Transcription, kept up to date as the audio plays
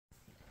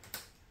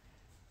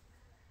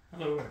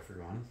Hello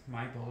everyone,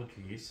 my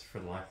apologies for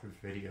the lack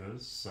of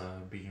videos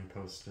being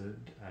posted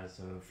as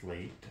of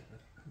late.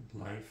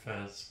 Life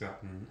has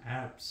gotten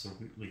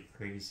absolutely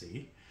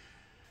crazy.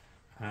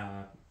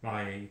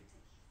 I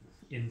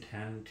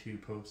intend to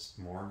post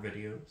more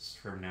videos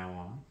from now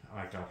on.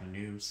 I got a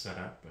new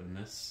setup and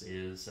this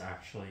is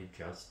actually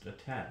just a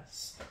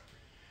test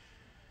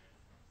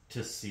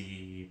to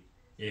see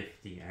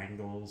if the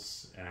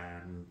angles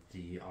and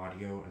the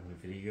audio and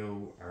the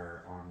video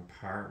are on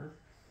par.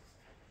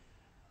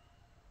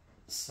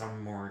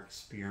 Some more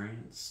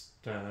experienced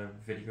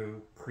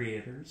video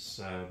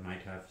creators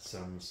might have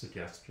some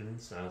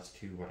suggestions as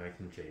to what I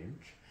can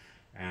change,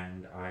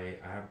 and I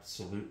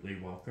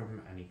absolutely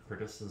welcome any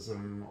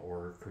criticism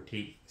or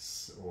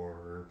critiques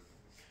or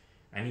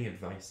any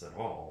advice at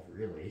all,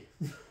 really.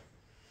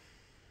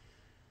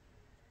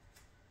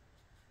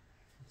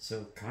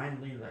 So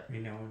kindly let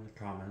me know in the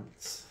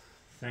comments.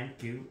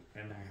 Thank you,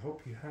 and I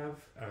hope you have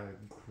a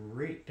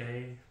great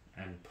day,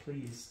 and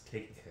please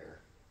take care.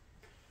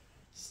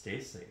 Stay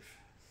safe.